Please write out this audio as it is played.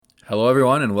Hello,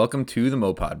 everyone, and welcome to the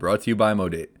MoPod, brought to you by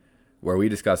MoDate, where we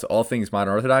discuss all things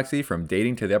modern orthodoxy, from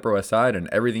dating to the Upper West Side and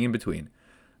everything in between.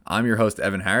 I'm your host,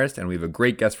 Evan Harris, and we have a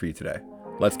great guest for you today.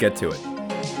 Let's get to it.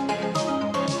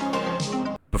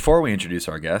 Before we introduce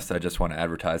our guest, I just want to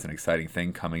advertise an exciting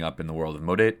thing coming up in the world of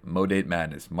MoDate, MoDate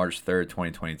Madness, March 3rd,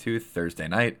 2022, Thursday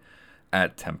night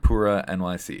at Tempura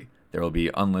NYC. There will be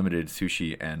unlimited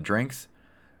sushi and drinks.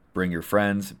 Bring your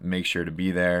friends, make sure to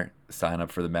be there, sign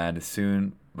up for the madness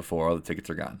soon before all the tickets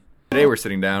are gone. Today we're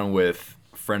sitting down with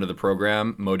friend of the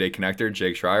program, MoDate Connector,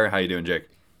 Jake Schrier. How you doing, Jake?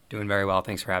 Doing very well.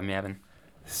 Thanks for having me, Evan.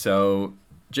 So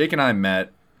Jake and I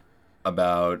met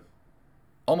about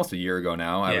almost a year ago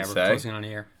now, I would say. Yeah, we're closing on a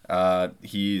year.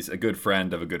 He's a good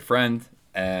friend of a good friend.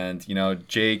 And, you know,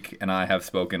 Jake and I have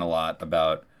spoken a lot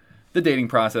about the dating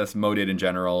process, MoDate in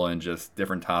general, and just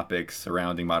different topics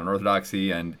surrounding modern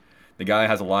orthodoxy. And the guy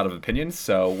has a lot of opinions,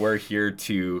 so we're here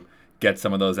to get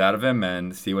some of those out of him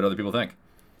and see what other people think.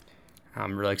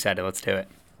 I'm really excited. Let's do it.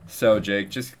 So, Jake,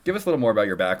 just give us a little more about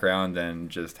your background and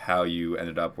just how you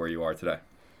ended up where you are today.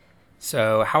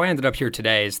 So how I ended up here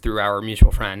today is through our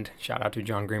mutual friend. Shout out to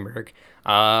John Greenberg.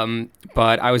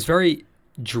 But I was very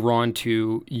drawn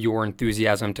to your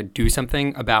enthusiasm to do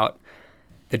something about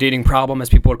the dating problem, as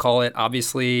people would call it.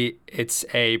 Obviously, it's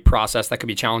a process that could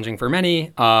be challenging for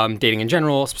many, dating in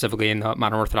general, specifically in the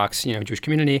modern Orthodox, Jewish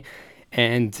community.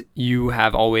 And you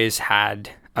have always had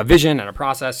a vision and a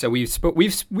process. So we've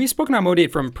spoken on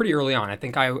MoDate from pretty early on. I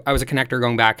think I was a connector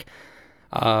going back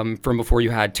from before you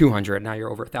had 200. Now you're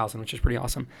over 1,000, which is pretty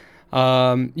awesome.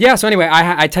 So anyway,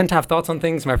 I tend to have thoughts on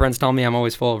things. My friends tell me I'm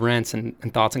always full of rants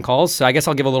and thoughts and calls. So I guess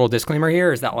I'll give a little disclaimer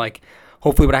here is that,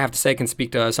 hopefully what I have to say can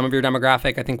speak to some of your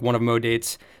demographic. I think one of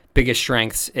MoDate's biggest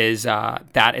strengths is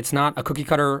that it's not a cookie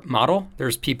cutter model.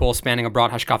 There's people spanning a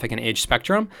broad hashkafic and age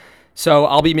spectrum. So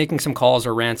I'll be making some calls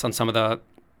or rants on some of the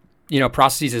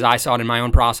processes as I saw it in my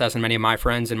own process and many of my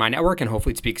friends in my network, and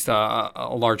hopefully it speaks to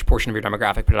a large portion of your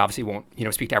demographic, but it obviously won't,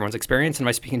 speak to everyone's experience. And if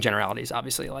I speak in generalities,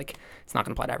 obviously, it's not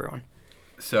going to apply to everyone.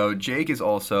 So Jake is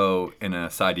also in a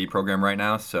PsyD program right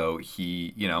now, so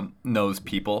he, knows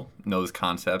people, knows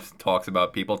concepts, talks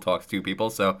about people, talks to people.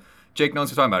 So Jake knows what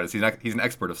he's talking about. He's an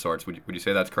expert of sorts. Would you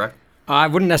say that's correct? I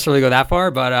wouldn't necessarily go that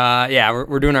far, but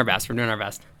we're doing our best. We're doing our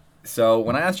best. So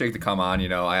when I asked Jake to come on,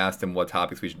 I asked him what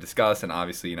topics we should discuss, and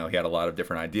obviously, he had a lot of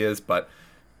different ideas, but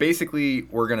basically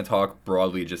we're going to talk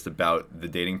broadly just about the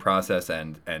dating process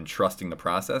and trusting the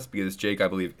process, because Jake, I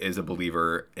believe, is a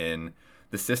believer in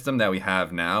the system that we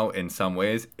have now. In some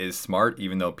ways is smart,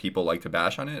 even though people like to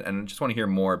bash on it, and I just want to hear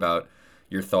more about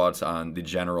your thoughts on the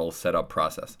general setup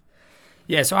process.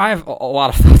 Yeah, so I have a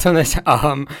lot of thoughts on this.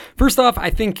 First off,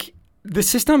 I think the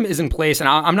system is in place, and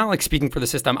I'm not speaking for the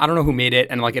system. I don't know who made it,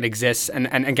 and it exists. And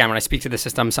again, when I speak to the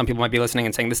system, some people might be listening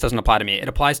and saying this doesn't apply to me. It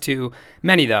applies to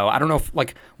many, though. I don't know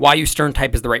if YU Stern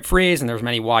type is the right phrase, and there's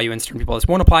many YU and Stern people this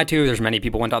won't apply to. There's many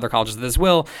people went to other colleges that this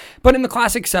will. But in the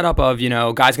classic setup of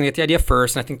guys gonna get the idea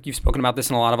first, and I think you've spoken about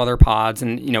this in a lot of other pods,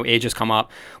 and age has come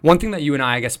up. One thing that you and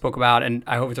I guess spoke about, and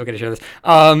I hope it's okay to share this,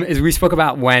 is we spoke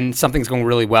about when something's going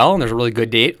really well and there's a really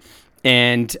good date,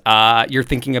 and you're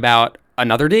thinking about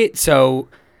another date. So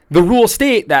the rules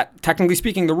state that, technically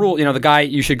speaking, the guy,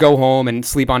 you should go home and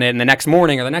sleep on it, and the next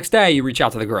morning or the next day you reach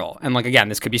out to the girl. And again,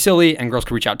 this could be silly and girls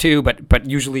could reach out too, but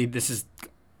usually this is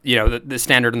the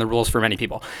standard and the rules for many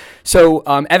people. So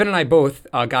Evan and I both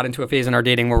got into a phase in our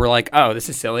dating where we're like, oh, this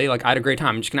is silly, I had a great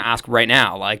time, I'm just gonna ask right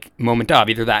now, moment of,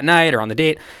 either that night or on the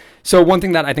date. So one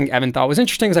thing that I think Evan thought was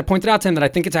interesting is I pointed out to him that I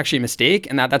think it's actually a mistake,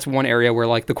 and that's one area where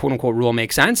the quote-unquote rule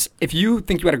makes sense. If you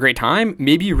think you had a great time,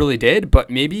 maybe you really did, but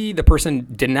maybe the person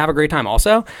didn't have a great time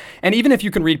also. And even if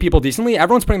you can read people decently,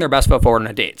 everyone's putting their best foot forward on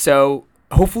a date. So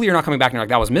hopefully you're not coming back and you're like,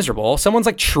 that was miserable. Someone's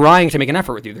trying to make an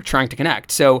effort with you. They're trying to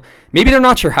connect. So maybe they're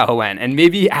not sure how it went, and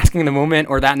maybe asking in the moment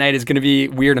or that night is going to be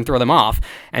weird and throw them off.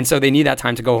 And so they need that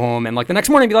time to go home and the next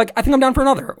morning be like, I think I'm down for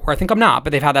another, or I think I'm not,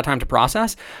 but they've had that time to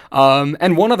process.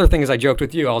 And one other thing is I joked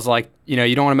with you, I was like, you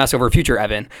don't want to mess over a future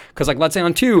Evan, because let's say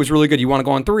on 2 is really good, you want to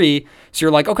go on 3, so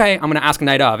you're like, okay, I'm going to ask a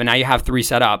night of, and now you have 3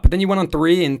 set up, but then you went on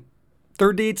 3 and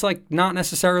third date's not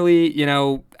necessarily,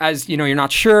 as you're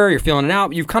not sure, you're feeling it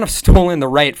out. You've kind of stolen the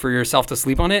right for yourself to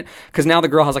sleep on it, because now the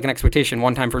girl has an expectation.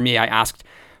 One time for me, I asked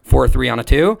for a 3 on a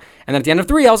 2, and then at the end of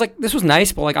 3, I was like, this was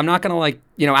nice, but I'm not gonna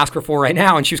ask for 4 right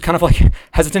now. And she was kind of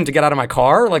hesitant to get out of my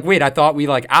car. Wait, I thought we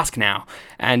ask now.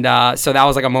 And so that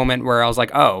was a moment where I was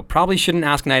like, oh, probably shouldn't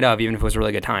ask night of, even if it was a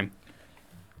really good time.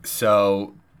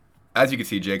 So, as you can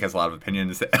see, Jake has a lot of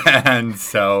opinions, and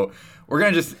so we're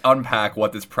going to just unpack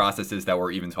what this process is that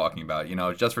we're even talking about.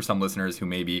 Just for some listeners who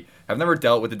maybe have never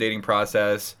dealt with the dating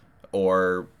process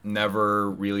or never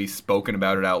really spoken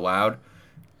about it out loud,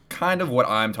 kind of what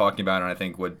I'm talking about, and I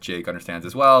think what Jake understands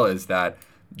as well, is that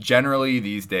generally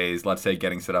these days, let's say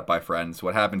getting set up by friends,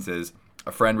 what happens is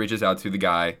a friend reaches out to the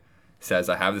guy, says,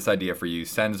 I have this idea for you,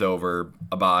 sends over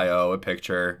a bio, a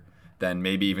picture, then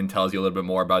maybe even tells you a little bit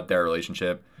more about their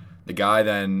relationship. The guy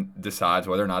then decides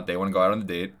whether or not they want to go out on the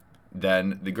date.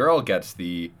 Then the girl gets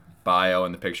the bio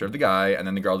and the picture of the guy, and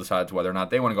then the girl decides whether or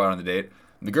not they want to go out on the date.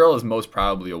 The girl is most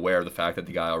probably aware of the fact that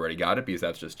the guy already got it, because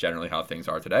that's just generally how things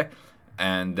are today.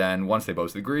 And then once they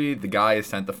both agree, the guy is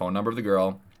sent the phone number of the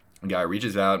girl. The guy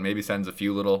reaches out, maybe sends a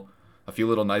few little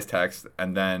nice texts,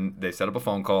 and then they set up a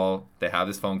phone call. They have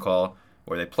this phone call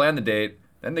where they plan the date,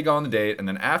 then they go on the date, and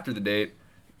then after the date,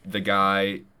 the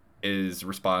guy is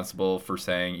responsible for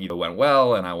saying either went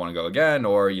well and I want to go again,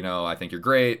 or, I think you're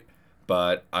great,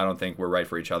 but I don't think we're right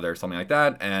for each other, something like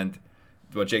that. And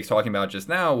what Jake's talking about just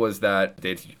now was that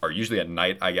dates are usually at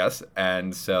night, I guess,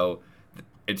 and so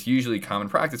it's usually common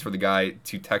practice for the guy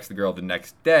to text the girl the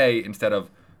next day instead of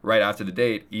right after the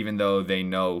date, even though they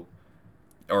know,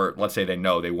 or let's say they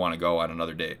know they want to go on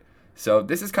another date. So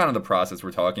this is kind of the process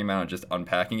we're talking about, and just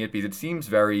unpacking it, because it seems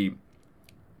very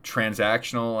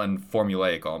transactional and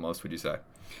formulaic almost, would you say?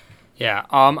 Yeah,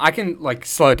 I can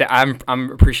slow it down.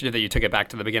 I'm appreciative that you took it back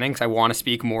to the beginning, because I want to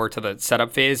speak more to the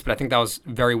setup phase, but I think that was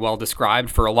very well described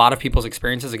for a lot of people's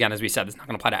experiences. Again, as we said, it's not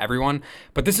going to apply to everyone,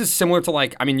 but this is similar to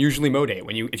usually Mo Date.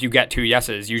 If you get 2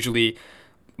 yeses, usually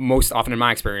most often in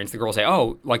my experience, the girl will say,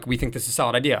 oh, we think this is a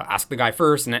solid idea. Ask the guy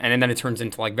first. And then it turns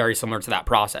into very similar to that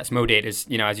process. Mo Date is,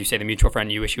 as you say, the mutual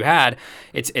friend you wish you had.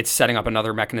 It's setting up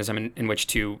another mechanism in which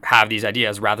to have these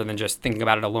ideas rather than just thinking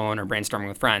about it alone or brainstorming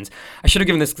with friends. I should have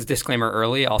given this disclaimer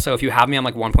early. Also, if you have me on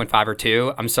 1.5 or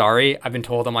 2, I'm sorry. I've been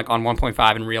told I'm on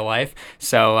 1.5 in real life.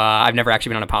 So I've never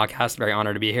actually been on a podcast. Very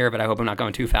honored to be here, but I hope I'm not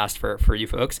going too fast for you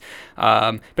folks.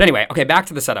 But anyway, okay, back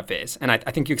to the setup phase. And I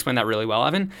think you explained that really well,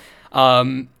 Evan.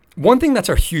 One thing that's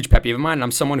a huge pet peeve of mine, and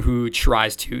I'm someone who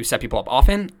tries to set people up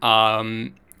often.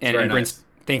 Nice.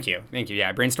 Thank you. Yeah,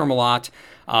 I brainstorm a lot.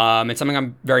 It's something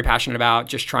I'm very passionate about,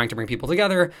 just trying to bring people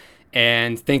together.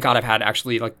 And thank God I've had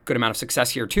actually good amount of success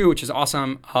here too, which is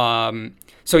awesome.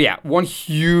 So yeah, one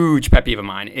huge pet peeve of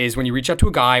mine is when you reach out to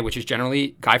a guy, which is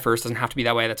generally guy first, doesn't have to be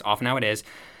that way. That's often how it is.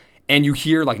 And you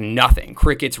hear nothing,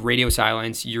 crickets, radio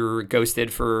silence, you're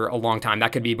ghosted for a long time.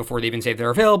 That could be before they even say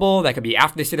they're available. That could be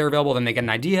after they say they're available, then they get an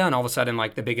idea, and all of a sudden,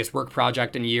 the biggest work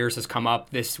project in years has come up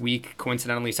this week,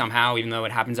 coincidentally somehow, even though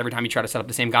it happens every time you try to set up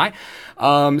the same guy.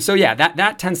 So yeah,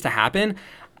 that tends to happen.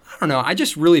 I don't know. I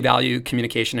just really value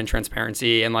communication and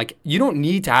transparency, and you don't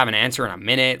need to have an answer in a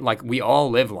minute. We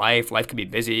all live life. Life could be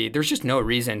busy. There's just no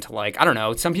reason to I don't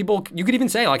know. Some people, you could even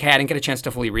say hey, I didn't get a chance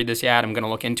to fully read this yet. I'm going to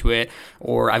look into it.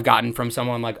 Or I've gotten from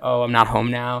someone oh, I'm not home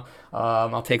now.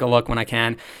 I'll take a look when I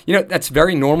can. That's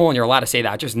very normal, and you're allowed to say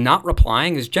that. Just not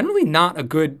replying is generally not a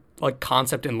good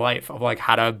concept in life of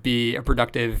how to be a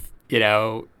productive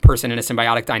person in a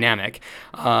symbiotic dynamic.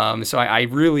 So I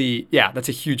really, that's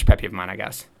a huge pet peeve of mine, I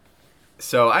guess.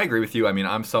 So I agree with you. I mean,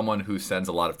 I'm someone who sends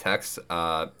a lot of texts,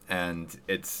 and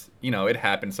it's, it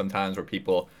happens sometimes where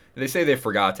people, they say they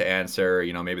forgot to answer,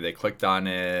 maybe they clicked on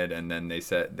it and then they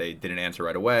said they didn't answer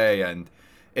right away, and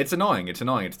it's annoying. It's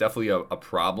definitely a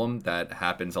problem that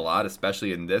happens a lot,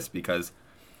 especially in this, because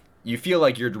you feel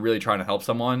like you're really trying to help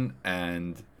someone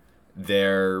and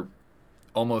they're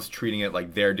almost treating it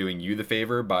like they're doing you the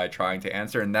favor by trying to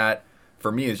answer, and that,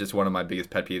 for me, is just one of my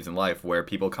biggest pet peeves in life, where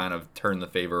people kind of turn the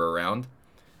favor around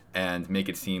and make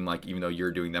it seem like even though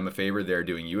you're doing them a favor, they're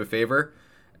doing you a favor.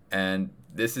 And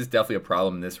this is definitely a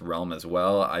problem in this realm as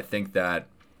well. I think that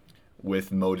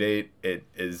with Mo Date, it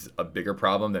is a bigger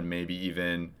problem than maybe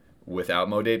even without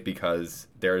Mo Date, because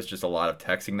there's just a lot of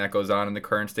texting that goes on in the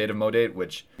current state of Mo Date,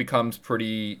 which becomes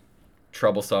pretty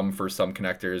troublesome for some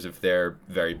connectors if they're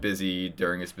very busy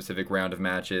during a specific round of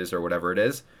matches or whatever it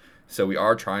is. So we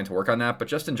are trying to work on that. But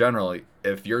just in general,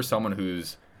 if you're someone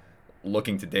who's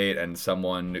looking to date and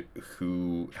someone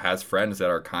who has friends that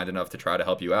are kind enough to try to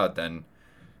help you out, then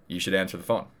you should answer the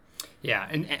phone. Yeah,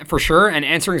 and for sure. And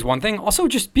answering is one thing. Also,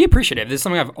 just be appreciative. This is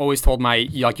something I've always told my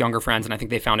younger friends, and I think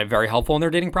they found it very helpful in their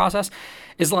dating process,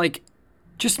 is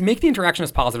just make the interaction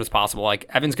as positive as possible.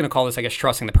 Evan's going to call this, I guess,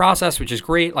 trusting the process, which is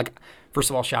great. First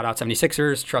of all, shout out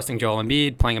 76ers, trusting Joel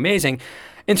Embiid, playing amazing.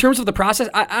 In terms of the process,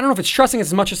 I don't know if it's trusting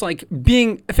as much as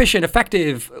being efficient,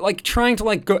 effective, trying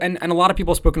to go, and a lot of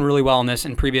people have spoken really well on this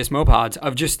in previous Mopods,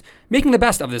 of just making the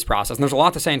best of this process. And there's a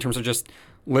lot to say in terms of just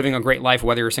living a great life,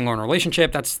 whether you're single or in a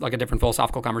relationship. That's a different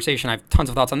philosophical conversation. I have tons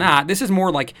of thoughts on that. This is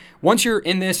more once you're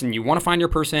in this and you want to find your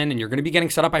person and you're going to be getting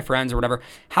set up by friends or whatever,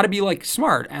 how to be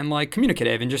smart and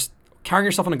communicative and just carrying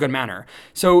yourself in a good manner.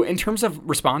 So in terms of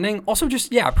responding, also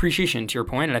just, appreciation to your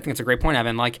point. And I think it's a great point,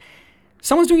 Evan. Like,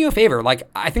 someone's doing you a favor. Like,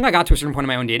 I think I got to a certain point in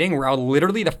my own dating where I would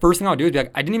literally, the first thing I would do is be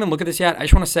like, I didn't even look at this yet. I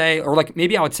just want to say, or like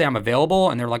maybe I would say I'm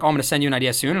available and they're like, oh, I'm going to send you an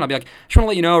idea soon. And I'll be like, I just want to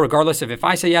let you know, regardless of if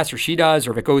I say yes or she does,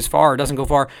 or if it goes far or doesn't go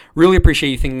far, really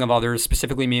appreciate you thinking of others,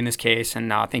 specifically me in this case.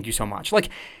 And thank you so much. Like,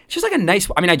 it's just like a nice,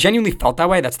 I mean, I genuinely felt that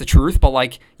way. That's the truth. But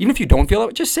like, even if you don't feel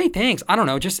it, just say thanks. I don't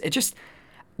know.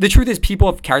 The truth is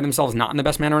people have carried themselves not in the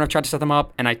best manner and I've tried to set them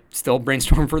up and I still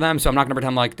brainstorm for them. So I'm not going to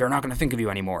pretend like they're not going to think of you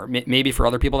anymore. Maybe for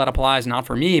other people that applies, not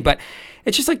for me, but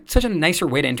it's just like such a nicer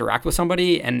way to interact with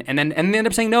somebody. And then they end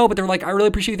up saying no, but they're like, I really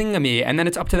appreciate you thinking of me. And then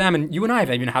it's up to them. And you and I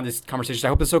have even had this conversation. I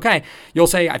hope this is okay. You'll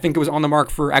say, I think it was on the mark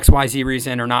for XYZ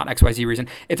reason or not XYZ reason.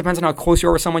 It depends on how close you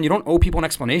are with someone. You don't owe people an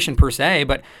explanation per se,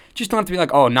 but just don't have to be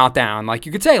like, oh, not down. Like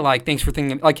you could say like, thanks for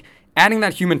thinking, like adding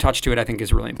that human touch to it, I think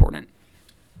is really important.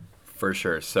 For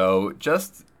sure. So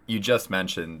you just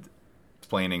mentioned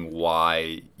explaining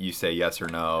why you say yes or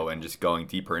no and just going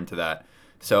deeper into that.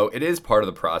 So it is part of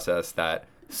the process that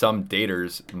some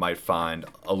daters might find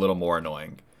a little more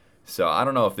annoying. So I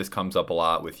don't know if this comes up a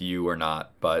lot with you or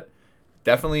not, but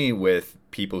definitely with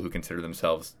people who consider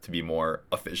themselves to be more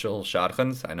official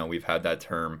shadchans. I know we've had that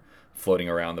term floating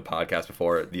around the podcast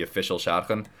before, the official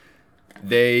shadchan.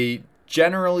 They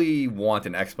generally want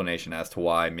an explanation as to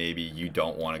why maybe you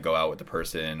don't want to go out with the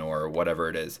person or whatever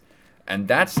it is. And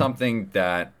that's something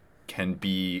that can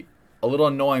be a little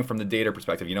annoying from the dater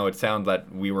perspective. You know, it sounds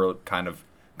that we were kind of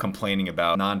complaining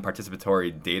about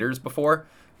non-participatory daters before,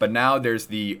 but now there's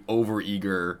the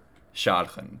overeager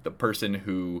shadchan, the person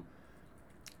who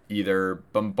either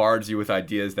bombards you with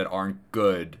ideas that aren't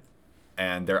good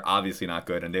and they're obviously not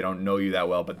good and they don't know you that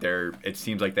well, but it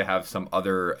seems like they have some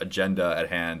other agenda at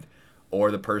hand, or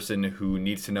the person who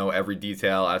needs to know every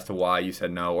detail as to why you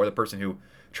said no, or the person who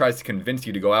tries to convince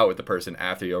you to go out with the person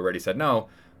after you already said no,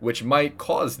 which might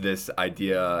cause this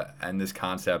idea and this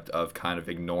concept of kind of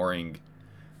ignoring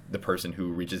the person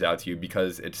who reaches out to you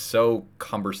because it's so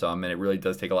cumbersome and it really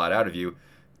does take a lot out of you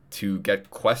to get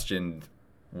questioned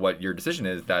what your decision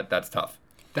is. That's tough.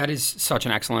 That is such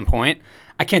an excellent point.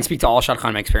 I can't speak to all shadchan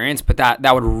in my experience, but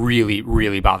that would really,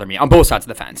 really bother me on both sides of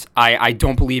the fence. I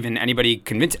don't believe in anybody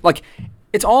convincing. Like,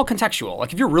 it's all contextual.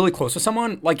 Like, if you're really close with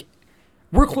someone, like,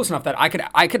 we're close enough that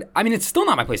I mean, it's still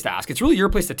not my place to ask. It's really your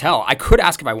place to tell. I could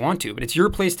ask if I want to, but it's your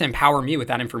place to empower me with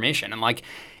that information. And like,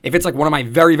 if it's like one of my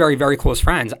very, very, very close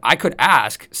friends, I could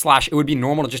ask / it would be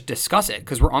normal to just discuss it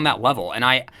because we're on that level. And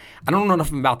I don't know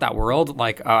enough about that world.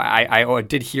 Like, I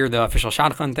did hear the official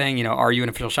shadchan thing. You know, are you an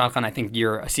official shadchan? I think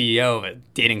you're a CEO of a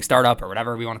dating startup or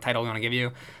whatever title we want to give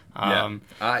you. Yeah,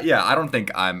 I don't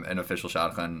think I'm an official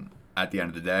shadchan at the end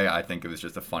of the day. I think it was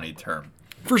just a funny term.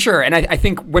 For sure. And I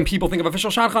think when people think of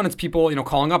official shadchan, it's people,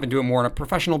 calling up and doing more on a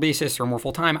professional basis or more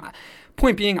full-time.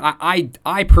 Point being,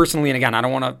 I personally, and again, I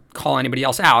don't want to call anybody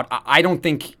else out, I don't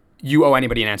think you owe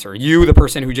anybody an answer. You, the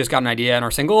person who just got an idea and are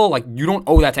single, like, you don't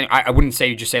owe that to I wouldn't say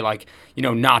you just say, like,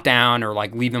 not down or,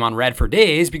 like, leave them on red for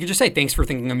days. But you could just say, thanks for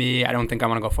thinking of me. I don't think I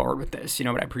want to go forward with this,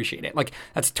 but I appreciate it. Like,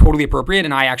 that's totally appropriate.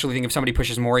 And I actually think if somebody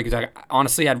pushes more, because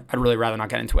honestly, I'd really rather not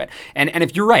get into it. And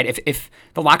if you're right, if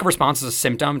the lack of response is a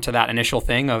symptom to that initial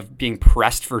thing of being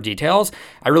pressed for details,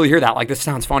 I really hear that. Like, this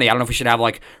sounds funny. I don't know if we should have,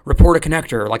 like, report a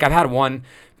connector. Like, I've had one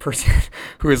person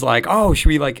who is like, oh, should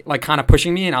we like kind of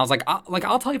pushing me? And I was like,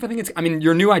 I'll tell you if I think it's, I mean,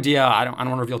 your new idea, I don't want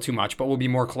to reveal too much, but we'll be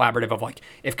more collaborative of like,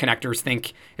 if connectors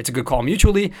think it's a good call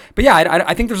mutually. But yeah,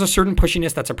 I think there's a certain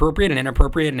pushiness that's appropriate and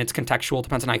inappropriate, and it's contextual,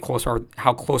 depends on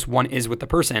how close one is with the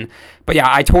person. But yeah,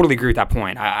 I totally agree with that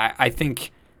point. I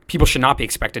think people should not be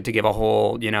expected to give a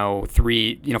whole,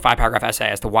 5-paragraph essay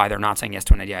as to why they're not saying yes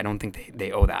to an idea. I don't think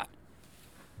they owe that.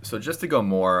 So just to go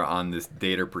more on this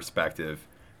dater perspective,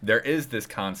 there is this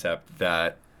concept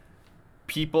that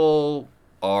people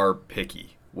are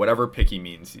picky, whatever picky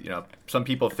means. Some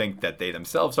people think that they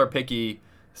themselves are picky.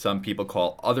 Some people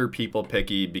call other people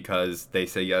picky because they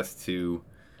say yes to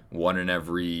 1 in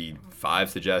every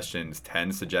 5 suggestions,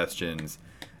 10 suggestions.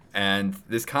 And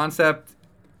this concept,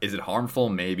 is it harmful?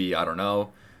 Maybe, I don't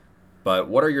know. But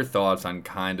what are your thoughts on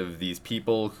kind of these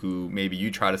people who maybe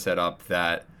you try to set up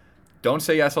that don't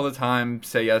say yes all the time,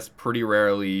 say yes pretty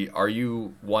rarely? Are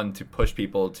you one to push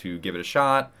people to give it a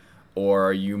shot, or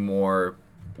are you more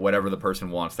whatever the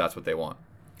person wants, that's what they want?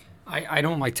 I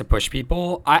don't like to push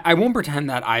people. I won't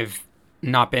pretend that I've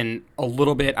not been a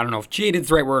little bit, I don't know if jaded's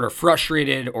the right word, or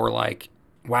frustrated, or like,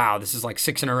 wow, this is like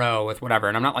 6 in a row with whatever,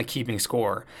 and I'm not like keeping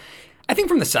score. I think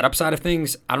from the setup side of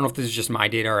things, I don't know if this is just my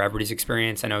data or everybody's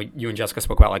experience. I know you and Jessica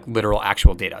spoke about like literal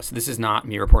actual data. So this is not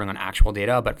me reporting on actual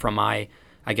data, but from my,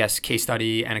 I guess, case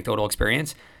study, anecdotal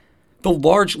experience, the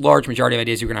large majority of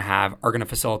ideas you're going to have are going to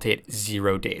facilitate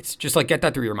 0 dates. Just like get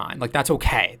that through your mind. Like that's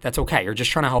okay. That's okay. You're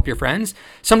just trying to help your friends.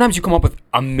 Sometimes you come up with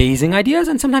amazing ideas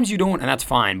and sometimes you don't, and that's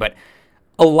fine. But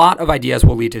a lot of ideas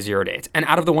will lead to 0 dates. And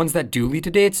out of the ones that do lead to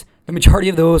dates, the majority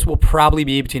of those will probably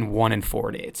be between 1 and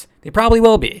 4 dates. They probably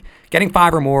will be. Getting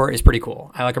 5 or more is pretty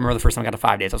cool. I remember the first time I got to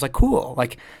 5 dates. I was like, cool.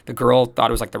 Like the girl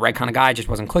thought it was like the right kind of guy, just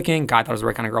wasn't clicking. Guy thought it was the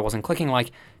right kind of girl, wasn't clicking.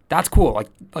 Like that's cool.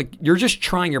 Like you're just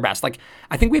trying your best. Like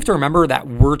I think we have to remember that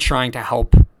we're trying to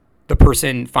help the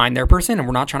person find their person and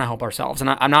we're not trying to help ourselves. And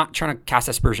I'm not trying to cast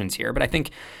aspersions here, but I think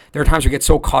there are times we get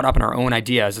so caught up in our own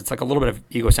ideas. It's like a little bit of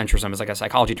egocentrism is like a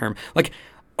psychology term. Like,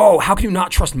 oh, how can you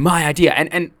not trust my idea?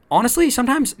 And honestly,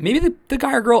 sometimes maybe the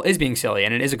guy or girl is being silly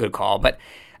and it is a good call, but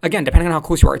again, depending on how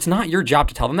close you are, it's not your job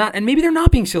to tell them that. And maybe they're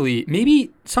not being silly. Maybe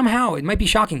somehow it might be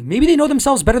shocking. Maybe they know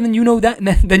themselves better than you know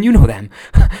than you know them.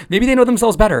 Maybe they know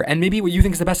themselves better. And maybe what you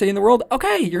think is the best idea in the world,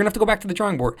 okay, you're gonna have to go back to the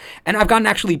drawing board. And I've gotten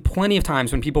actually plenty of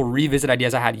times when people revisit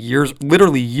ideas I had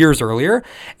literally years earlier.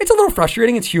 It's a little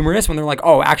frustrating. It's humorous when they're like,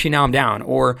 oh, actually now I'm down.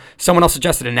 Or someone else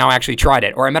suggested it and now I actually tried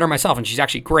it. Or I met her myself and she's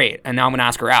actually great. And now I'm gonna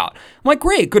ask her out. I'm like,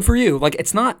 great, good for you. Like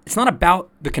it's not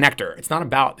about the connector. It's not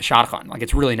about the shotgun. Like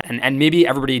it's really not. And maybe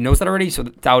everybody knows that already, so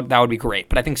that would be great.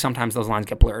 But I think sometimes those lines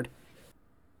get blurred.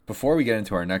 Before we get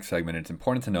into our next segment, it's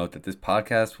important to note that this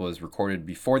podcast was recorded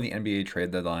before the NBA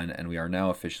trade deadline, and we are now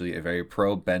officially a very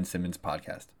pro Ben Simmons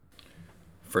podcast.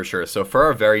 For sure. So for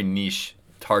our very niche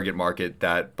target market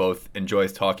that both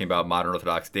enjoys talking about modern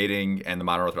Orthodox dating and the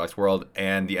modern Orthodox world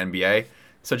and the NBA,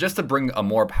 so just to bring a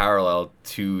more parallel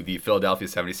to the Philadelphia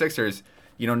 76ers,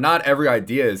 you know, not every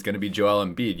idea is going to be Joel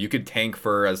Embiid. You could tank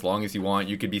for as long as you want.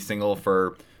 You could be single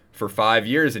for 5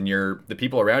 years, and the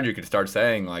people around you could start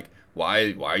saying like,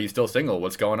 why are you still single?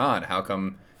 What's going on? How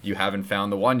come you haven't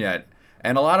found the one yet?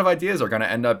 And a lot of ideas are going to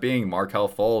end up being Markelle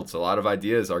Fultz. A lot of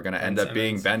ideas are going to end up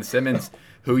being Ben Simmons,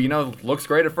 who, you know, looks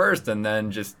great at first and then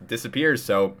just disappears.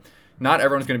 So not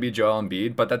everyone's going to be Joel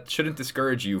Embiid, but that shouldn't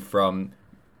discourage you from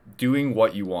doing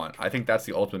what you want. I think that's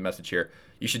the ultimate message here.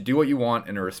 You should do what you want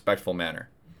in a respectful manner.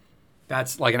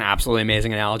 That's like an absolutely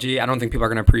amazing analogy. I don't think people are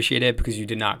going to appreciate it because you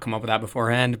did not come up with that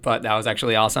beforehand, but that was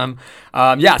actually awesome.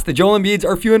 Yes, the Joel Embiids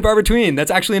are few and far between. That's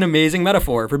actually an amazing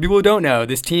metaphor. For people who don't know,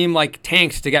 this team like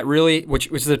tanked to get really, which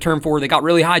is a term for, they got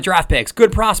really high draft picks,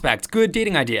 good prospects, good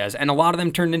dating ideas, and a lot of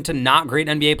them turned into not great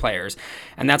NBA players.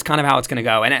 And that's kind of how it's going to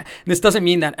go. And this doesn't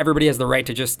mean that everybody has the right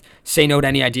to just say no to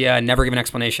any idea and never give an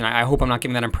explanation. I hope I'm not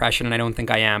giving that impression, and I don't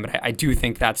think I am, but I do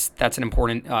think that's an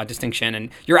important distinction. And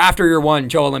you're after your one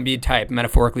Joel Embiid type,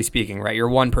 metaphorically speaking, right? You're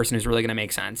one person who's really going to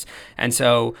make sense. And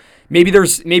so maybe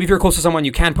if you're close to someone,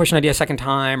 you can push an idea a second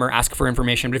time or ask for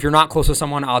information. But if you're not close to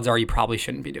someone, odds are you probably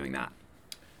shouldn't be doing that.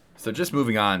 So just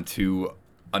moving on to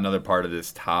another part of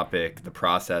this topic, the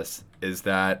process, is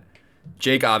that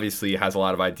Jake obviously has a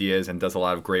lot of ideas and does a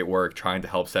lot of great work trying to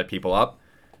help set people up.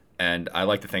 And I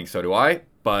like to think so do I.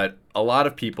 But a lot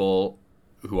of people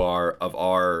who are of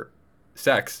our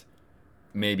sex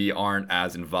maybe aren't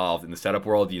as involved in the setup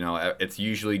world. You know, it's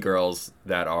usually girls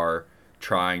that are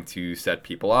trying to set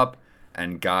people up,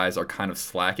 and guys are kind of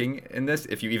slacking in this.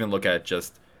 If you even look at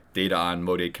just data on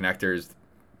Modate connectors,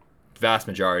 vast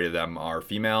majority of them are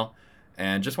female,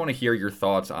 and just want to hear your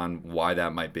thoughts on why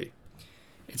that might be.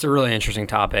 It's a really interesting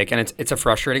topic, and it's a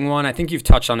frustrating one. I think you've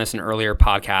touched on this in earlier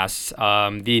podcasts,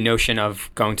 the notion of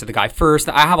going to the guy first.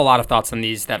 I have a lot of thoughts on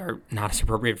these that are not as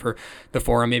appropriate for the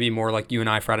forum, maybe more like you and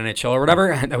I, Friday Night Chill or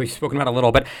whatever, that we've spoken about a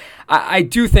little. But I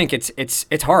do think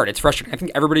it's hard. It's frustrating. I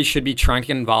think everybody should be trying to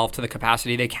get involved to the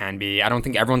capacity they can be. I don't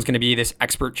think everyone's going to be this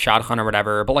expert shot hunter or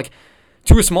whatever, but like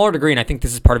to a smaller degree, and I think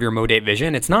this is part of your Modate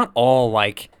vision, it's not all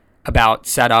like about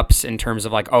setups in terms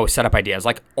of like, oh, setup ideas.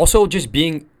 Like also just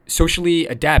being socially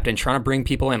adept and trying to bring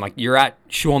people in. Like you're at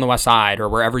Shul on the West Side or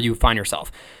wherever you find yourself.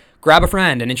 Grab a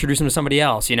friend and introduce them to somebody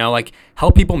else, you know, like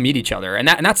help people meet each other. And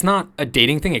that's not a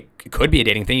dating thing. It could be a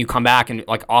dating thing. You come back and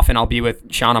like often I'll be with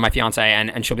Shauna, my fiance,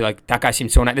 and she'll be like, that guy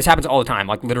seems so nice. This happens all the time.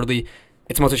 Like literally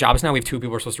it's Motzei Shabbos now. We have 2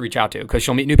 people we're supposed to reach out to because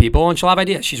she'll meet new people and she'll have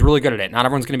ideas. She's really good at it. Not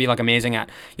everyone's going to be like amazing at,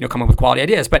 you know, coming up with quality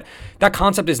ideas, but that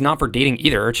concept is not for dating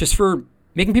either. It's just for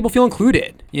making people feel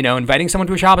included, you know, inviting someone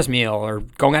to a Shabbos meal or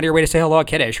going out of your way to say hello at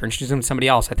Kiddush or introducing them to somebody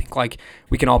else. I think like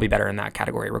we can all be better in that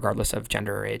category regardless of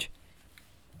gender or age.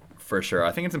 For sure.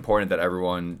 I think it's important that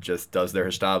everyone just does their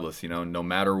hishtadlus, you know, no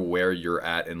matter where you're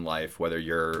at in life, whether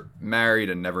you're married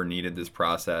and never needed this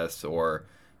process or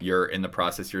you're in the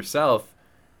process yourself,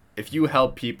 if you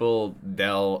help people,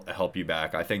 they'll help you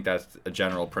back. I think that's a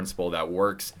general principle that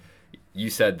works. You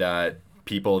said that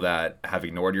people that have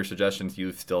ignored your suggestions,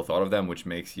 you've still thought of them, which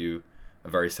makes you a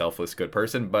very selfless, good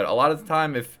person. But a lot of the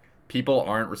time, if people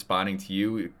aren't responding to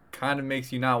you, it kind of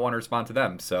makes you not want to respond to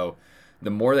them. So the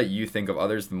more that you think of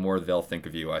others, the more they'll think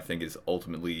of you, I think is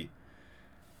ultimately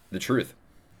the truth.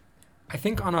 I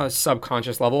think on a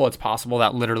subconscious level, it's possible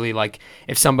that literally, like,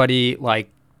 if somebody like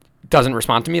doesn't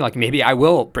respond to me, like maybe I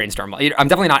will brainstorm. I'm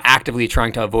definitely not actively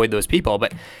trying to avoid those people,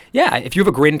 but yeah, if you have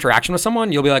a great interaction with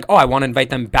someone, you'll be like, oh, I want to invite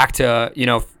them back to,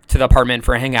 to the apartment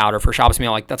for a hangout or for a Shabbos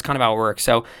meal. Like, that's kind of how it works.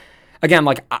 So again,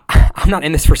 like, I'm not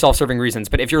in this for self-serving reasons,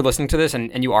 but if you're listening to this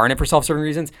and you are in it for self-serving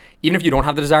reasons, even if you don't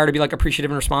have the desire to be like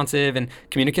appreciative and responsive and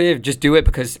communicative, just do it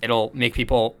because it'll make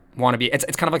people want to be.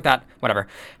 It's kind of like that, whatever,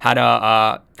 how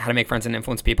to make friends and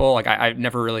influence people. Like, I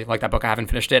never really liked that book. I haven't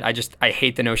finished it. I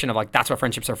hate the notion of like, that's what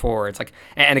friendships are for. It's like,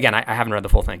 and again, I haven't read the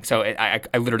full thing, so I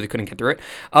literally couldn't get through it.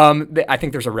 I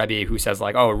think there's a Rebbe who says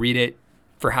like, oh, read it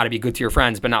for how to be good to your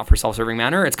friends, but not for self-serving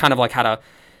manner. It's kind of like how to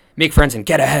make friends and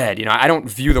get ahead. I don't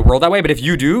view the world that way, but if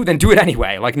you do, then do it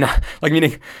anyway. Like, not like,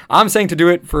 meaning I'm saying to do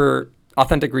it for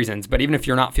authentic reasons, but even if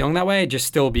you're not feeling that way, just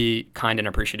still be kind and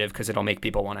appreciative because it'll make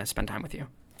people want to spend time with you.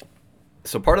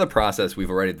 So part of the process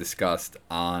we've already discussed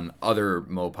on other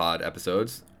Mopod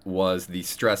episodes was the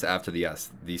stress after the S,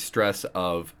 the stress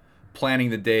of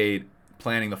planning the date,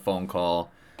 planning the phone call,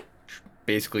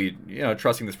 basically,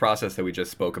 trusting this process that we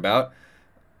just spoke about.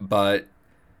 But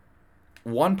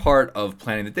one part of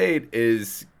planning the date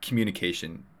is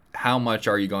communication. How much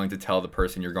are you going to tell the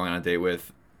person you're going on a date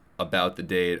with about the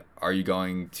date? Are you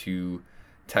going to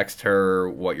text her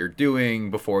what you're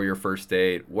doing before your first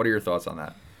date? What are your thoughts on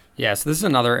that? Yeah, so this is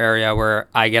another area where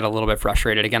I get a little bit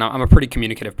frustrated. Again, I'm a pretty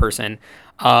communicative person.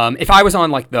 If I was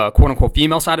on like the quote unquote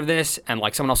female side of this and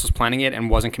like someone else was planning it and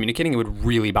wasn't communicating, it would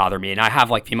really bother me. And I have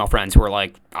like female friends who are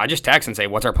like, I just text and say,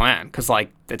 what's our plan? Because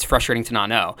like it's frustrating to not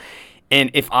know. And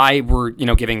if I were,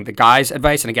 giving the guys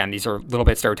advice, and again, these are a little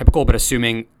bit stereotypical, but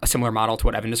assuming a similar model to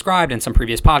what Evan described in some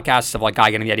previous podcasts of like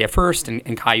guy getting the idea first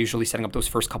and Kai usually setting up those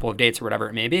first couple of dates or whatever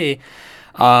it may be,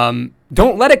 don't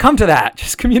let it come to that.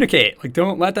 Just communicate. Like,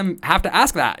 don't let them have to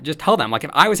ask that. Just tell them. Like,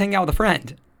 if I was hanging out with a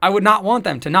friend, I would not want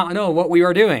them to not know what we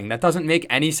are doing. That doesn't make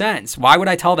any sense. Why would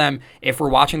I tell them if we're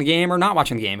watching the game or not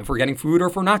watching the game, if we're getting food or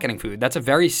if we're not getting food? That's a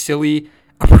very silly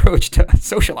approach to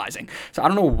socializing. So I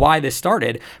don't know why this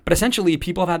started, but essentially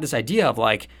people have had this idea of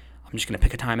like, I'm just going to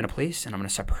pick a time and a place and I'm going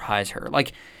to surprise her.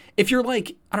 Like, if you're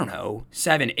like, I don't know,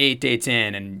 7, 8 dates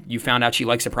in and you found out she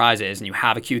likes surprises and you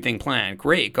have a cute thing planned,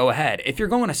 great, go ahead. If you're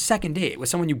going on a second date with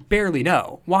someone you barely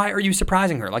know, why are you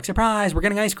surprising her? Like, surprise, we're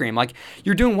getting ice cream. Like,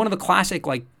 you're doing one of the classic,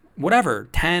 like, whatever,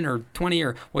 10 or 20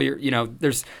 or, well,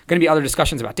 there's going to be other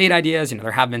discussions about date ideas.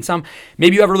 There have been some.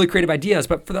 Maybe you have really creative ideas,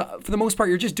 but for the most part,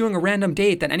 you're just doing a random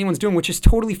date that anyone's doing, which is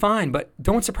totally fine. But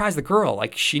don't surprise the girl.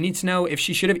 Like, she needs to know if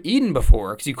she should have eaten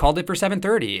before because you called it for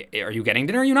 7:30. Are you getting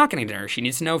dinner? Or are you not getting dinner? She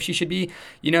needs to know if she should be,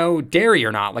 dairy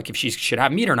or not. Like, if she should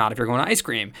have meat or not. If you're going to ice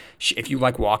cream, if you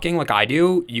like walking, like I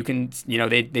do, you can,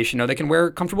 they should know they can wear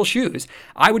comfortable shoes.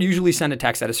 I would usually send a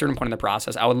text at a certain point in the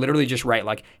process. I would literally just write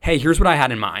like, hey, here's what I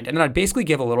had in mind. And then I'd basically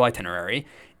give a little itinerary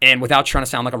and without trying to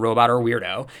sound like a robot or a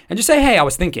weirdo and just say, hey, I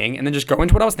was thinking, and then just go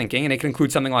into what I was thinking. And it can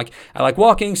include something like, I like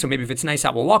walking. So maybe if it's nice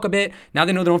out, we'll walk a bit. Now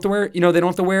they know they don't have to wear, they don't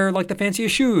have to wear like the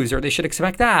fanciest shoes or they should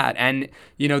expect that. And,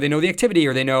 they know the activity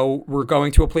or they know we're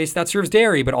going to a place that serves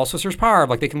dairy, but also serves parv.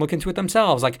 Like they can look into it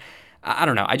themselves. Like, I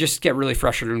don't know. I just get really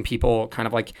frustrated when people kind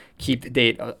of like keep the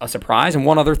date a surprise. And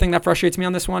one other thing that frustrates me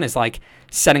on this one is like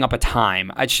setting up a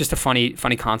time. It's just a funny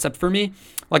concept for me.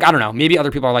 Like, I don't know. Maybe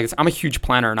other people are like this. I'm a huge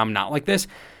planner and I'm not like this.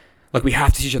 Like, we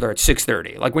have to see each other at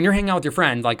 6:30. Like, when you're hanging out with your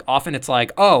friend, like, often it's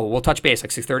like, oh, we'll touch base,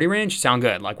 like 6:30 range, sound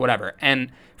good, like, whatever.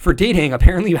 And for dating,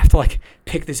 apparently you have to, like,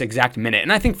 pick this exact minute.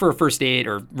 And I think for a first date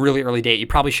or really early date, you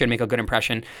probably should make a good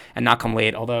impression and not come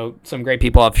late, although some great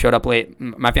people have showed up late.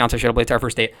 My fiance showed up late to our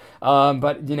first date.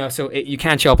 But, so you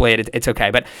can show up late. It's okay.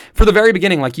 But for the very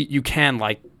beginning, like, you can,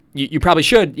 like, you probably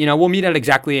should, we'll meet at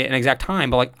exactly an exact time.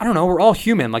 But, like, I don't know, we're all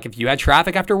human. Like, if you had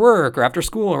traffic after work or after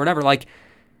school or whatever, like,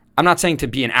 I'm not saying to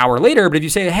be an hour later, but if you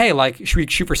say, hey, like, should we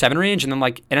shoot for 7 range? And then,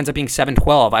 like, it ends up being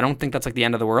 7:12. I don't think that's, like, the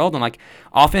end of the world. And, like,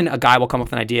 often a guy will come up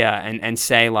with an idea and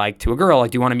say, like, to a girl,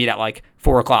 like, do you want to meet at, like,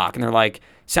 4 o'clock? And they're like,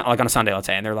 like, on a Sunday, let's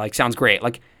say. And they're like, sounds great.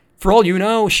 Like, for all you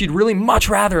know, she'd really much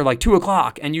rather, like, 2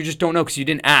 o'clock. And you just don't know because you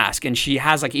didn't ask. And she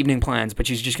has, like, evening plans, but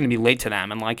she's just going to be late to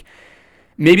them. And, like,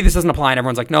 maybe this doesn't apply. And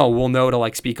everyone's like, no, we'll know to,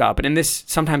 like, speak up. But in this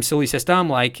sometimes silly system,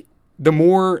 like, the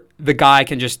more the guy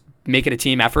can just make it a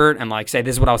team effort and like say,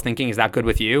 this is what I was thinking, is that good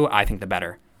with you? I think the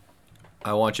better.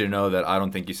 I want you to know that I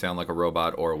don't think you sound like a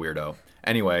robot or a weirdo.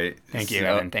 Anyway. Thank you,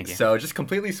 Evan. Thank you. So just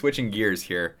completely switching gears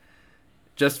here.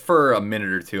 Just for a minute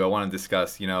or two, I want to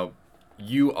discuss,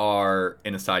 you are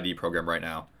in a PsyD program right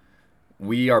now.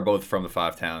 We are both from the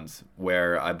 5 towns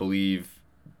where I believe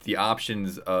the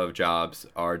options of jobs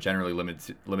are generally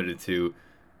limited to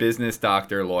business,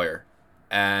 doctor, lawyer.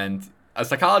 And a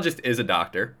psychologist is a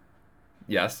doctor,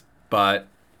 yes, but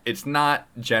it's not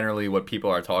generally what people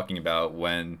are talking about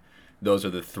when those are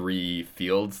the three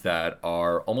fields that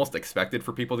are almost expected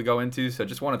for people to go into. So I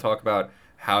just want to talk about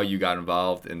how you got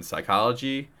involved in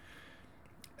psychology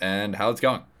and how it's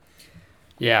going.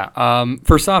 Yeah.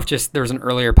 First off, just there was an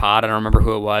earlier pod, I don't remember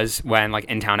who it was, when like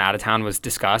In Town, Out of Town was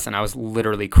discussed, and I was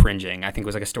literally cringing. I think it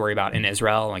was like a story about in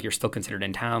Israel, like you're still considered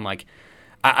in town. Like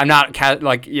I'm not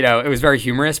like, it was very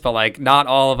humorous, but like not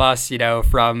all of us,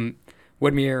 from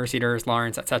Woodmere, Cedars,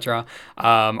 Lawrence, etc.,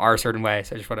 are a certain way.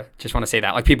 So I just want to say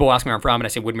that. Like people ask me where I'm from, and I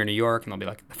say Woodmere, New York, and they'll be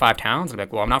like the 5 towns. I'm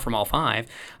like, well, I'm not from all 5.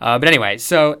 But anyway,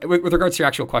 so with regards to your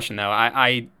actual question, though,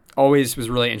 I always was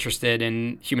really interested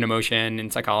in human emotion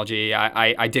and psychology.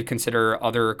 I did consider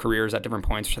other careers at different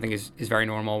points, which I think is very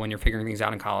normal when you're figuring things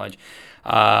out in college.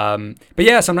 But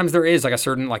yeah, sometimes there is like a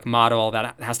certain like model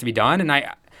that has to be done. And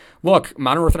look,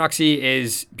 modern Orthodoxy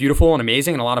is beautiful and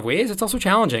amazing in a lot of ways. It's also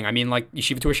challenging. I mean, like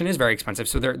yeshiva tuition is very expensive.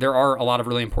 So there are a lot of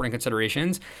really important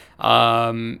considerations.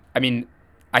 I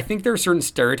think there are certain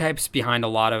stereotypes behind a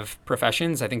lot of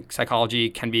professions. I think psychology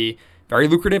can be very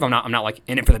lucrative. I'm not like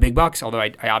in it for the big bucks, although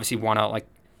I obviously want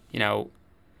to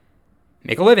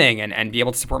make a living and be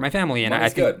able to support my family. And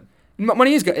Money's good.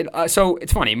 Money is good. So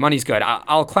it's funny. Money's good.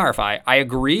 I'll clarify. I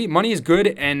agree. Money is good,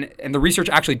 and the research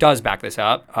actually does back this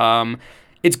up.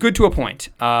 It's good to a point.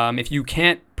 If you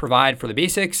can't provide for the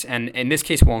basics, and in this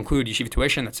case, we'll include yeshiva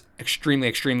tuition. That's extremely,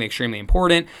 extremely, extremely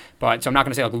important. But so I'm not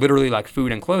going to say like literally like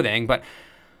food and clothing, but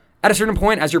at a certain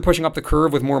point, as you're pushing up the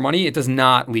curve with more money, it does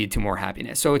not lead to more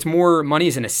happiness. So it's more money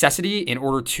is a necessity in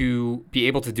order to be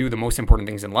able to do the most important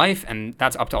things in life. And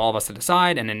that's up to all of us to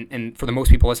decide. And for the most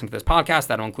people listening to this podcast,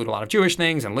 that'll include a lot of Jewish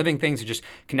things and living things and just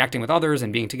connecting with others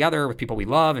and being together with people we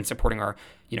love and supporting our,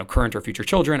 current or future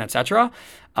children, etc.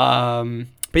 But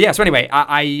yeah, so anyway,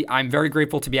 I'm very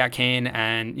grateful to be at Kane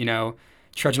and,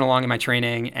 trudging along in my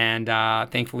training. And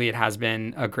thankfully, it has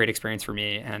been a great experience for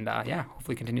me. And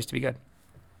hopefully continues to be good.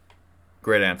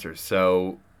 Great answers.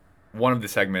 So one of the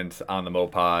segments on the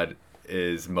MoPod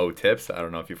is Mo Tips. I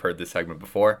don't know if you've heard this segment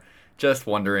before. Just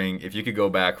wondering if you could go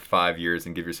back 5 years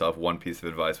and give yourself one piece of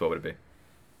advice, what would it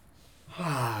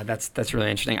be? That's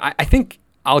really interesting. I think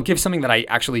I'll give something that I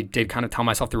actually did kind of tell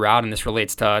myself throughout, and this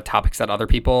relates to topics that other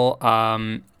people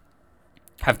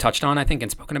have touched on, I think,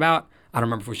 and spoken about. I don't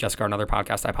remember if it was Jessica or another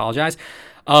podcast. I apologize.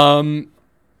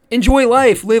 Enjoy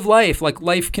life. Live life. Like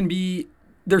life can be...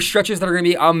 There's stretches that are going to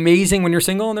be amazing when you're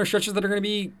single, and there's stretches that are going to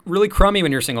be really crummy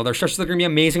when you're single. There's stretches that are going to be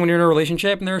amazing when you're in a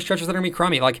relationship, and there's stretches that are going to be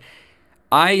crummy. Like,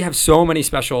 I have so many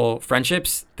special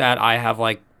friendships that I have,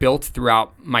 like, built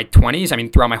throughout my 20s. I mean,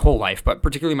 throughout my whole life, but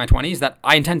particularly my 20s, that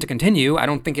I intend to continue. I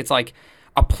don't think it's, like,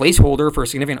 a placeholder for a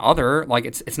significant other. Like,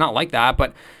 it's not like that.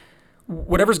 But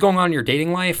whatever's going on in your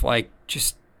dating life, like,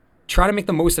 just try to make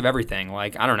the most of everything.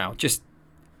 Like, I don't know, just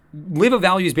live a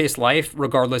values-based life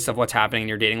regardless of what's happening in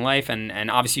your dating life,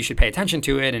 and obviously you should pay attention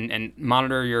to it and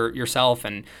monitor yourself,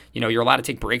 and you're allowed to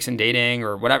take breaks in dating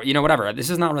or whatever. Whatever. This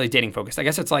is not really dating focused. I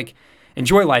guess it's like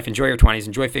enjoy life, enjoy your 20s,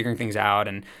 enjoy figuring things out,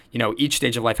 and each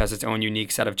stage of life has its own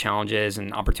unique set of challenges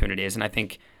and opportunities. And I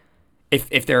think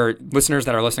if there are listeners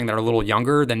that are listening that are a little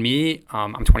younger than me,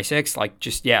 I'm 26, like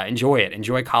just enjoy it,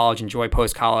 enjoy college, enjoy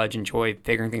post-college, enjoy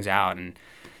figuring things out, and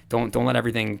don't let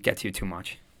everything get to you too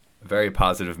much. Very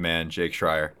positive man, Jake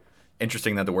Schrier.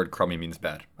 Interesting that the word crummy means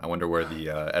bad. I wonder where the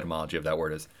etymology of that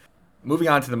word is. Moving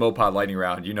on to the MoPod lightning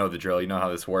round. You know the drill. You know how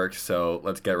this works, so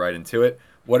let's get right into it.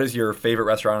 What is your favorite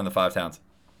restaurant in the 5 towns?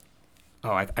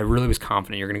 Oh, I really was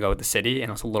confident you're going to go with the city,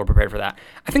 and I was a little prepared for that.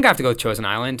 I think I have to go with Chosen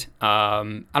Island. I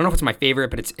don't know if it's my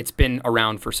favorite, but it's been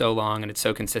around for so long, and it's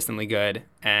so consistently good,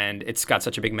 and it's got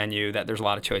such a big menu that there's a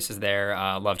lot of choices there.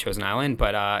 Love Chosen Island,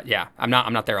 but I'm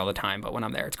not there all the time, but when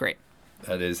I'm there, it's great.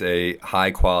 That is a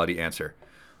high-quality answer.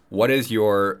 What is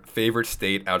your favorite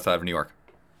state outside of New York?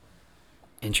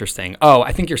 Interesting. Oh,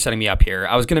 I think you're setting me up here.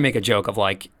 I was going to make a joke of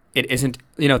like, it isn't,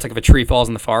 it's like if a tree falls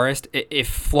in the forest. If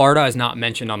Florida is not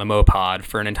mentioned on the MoPod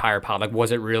for an entire pod, like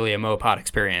was it really a MoPod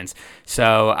experience?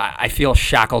 So I feel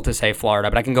shackled to say Florida,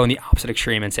 but I can go in the opposite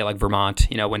extreme and say like Vermont,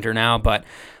 winter now. But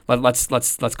let's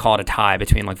call it a tie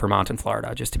between like Vermont and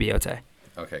Florida just to be Ote.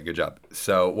 Okay, good job.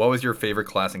 So what was your favorite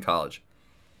class in college?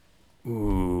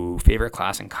 Ooh, favorite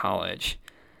class in college.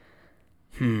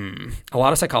 A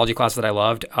lot of psychology classes that I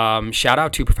loved. Shout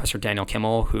out to Professor Daniel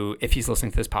Kimmel, who, if he's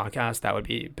listening to this podcast, that would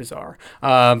be bizarre.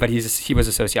 But he was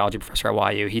a sociology professor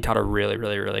at YU. He taught a really,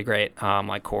 really, really great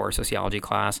core sociology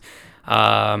class.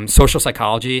 Social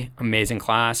psychology, amazing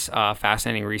class,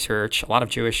 fascinating research, a lot of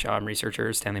Jewish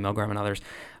researchers, Stanley Milgram and others,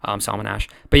 Salman Ash.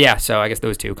 But yeah, so I guess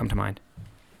those two come to mind.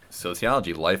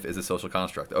 Sociology, life is a social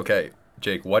construct. Okay,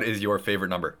 Jake, what is your favorite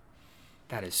number?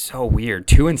 That is so weird.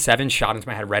 2 and 7 shot into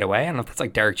my head right away. I don't know if that's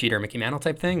like Derek Jeter or Mickey Mantle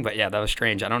type thing, but yeah, that was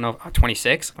strange. I don't know.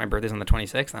 26? My birthday's on the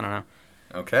 26th. I don't know.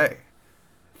 Okay.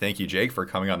 Thank you, Jake, for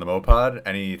coming on the Mopod.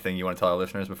 Anything you want to tell our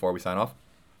listeners before we sign off?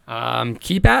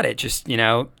 Keep at it. Just,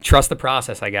 trust the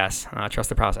process, I guess. Trust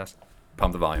the process.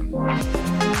 Pump the volume.